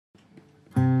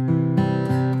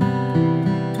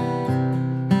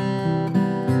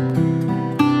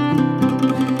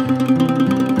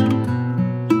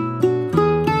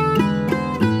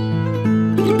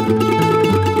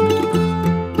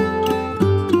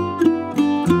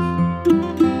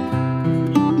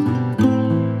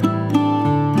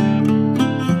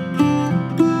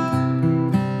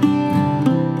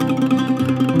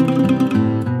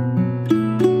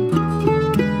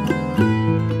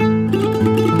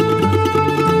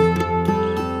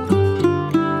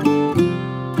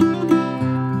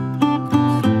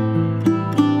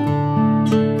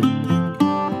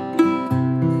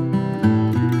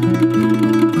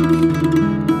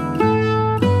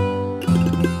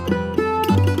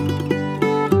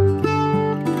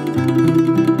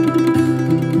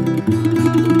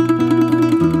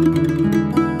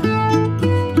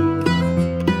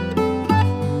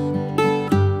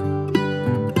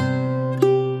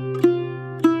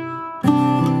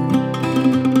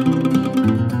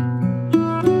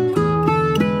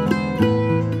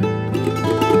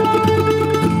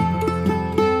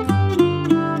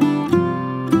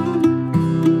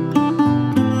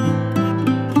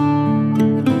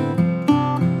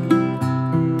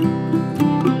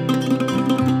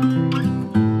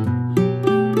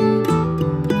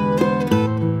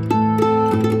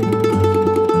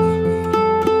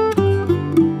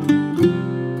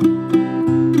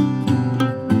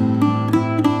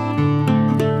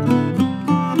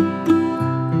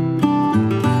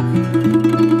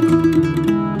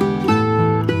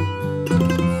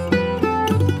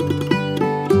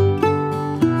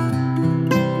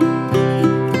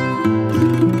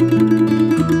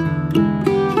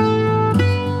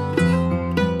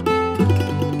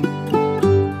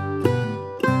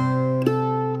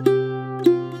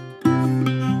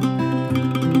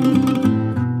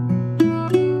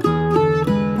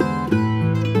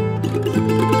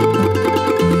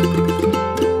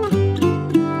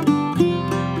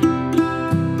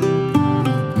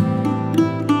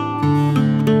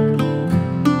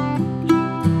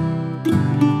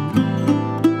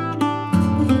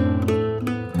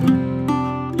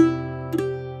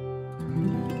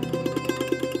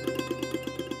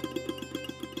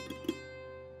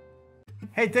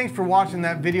Hey, thanks for watching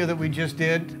that video that we just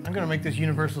did. I'm gonna make this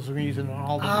universal, so we're gonna use it on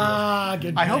all the videos.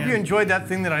 Good I hope you enjoyed that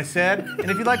thing that I said. And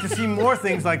if you'd like to see more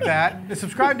things like that, then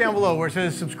subscribe down below where it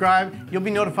says subscribe. You'll be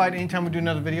notified anytime we do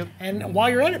another video. And while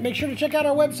you're at it, make sure to check out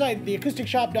our website,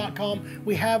 theacousticshop.com.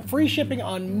 We have free shipping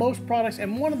on most products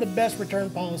and one of the best return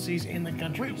policies in the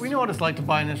country. We know what it's like to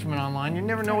buy an instrument online. You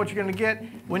never know what you're gonna get.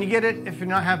 When you get it, if you're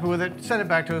not happy with it, send it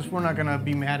back to us. We're not gonna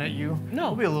be mad at you. No.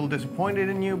 We'll be a little disappointed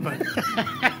in you, but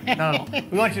not at all.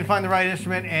 We want you to find the right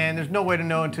instrument, and there's no way to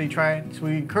know until you try it. So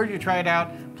we encourage you to try it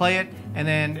out, play it, and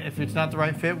then if it's not the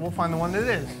right fit, we'll find the one that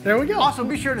is. There we go. Also,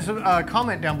 be sure to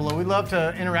comment down below. We love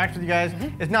to interact with you guys.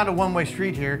 It's not a one-way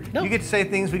street here. No. You get to say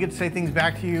things, we get to say things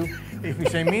back to you. If we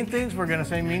say mean things, we're gonna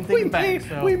say mean things back.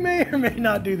 So. We may or may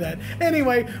not do that.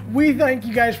 Anyway, we thank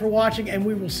you guys for watching, and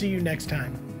we will see you next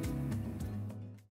time.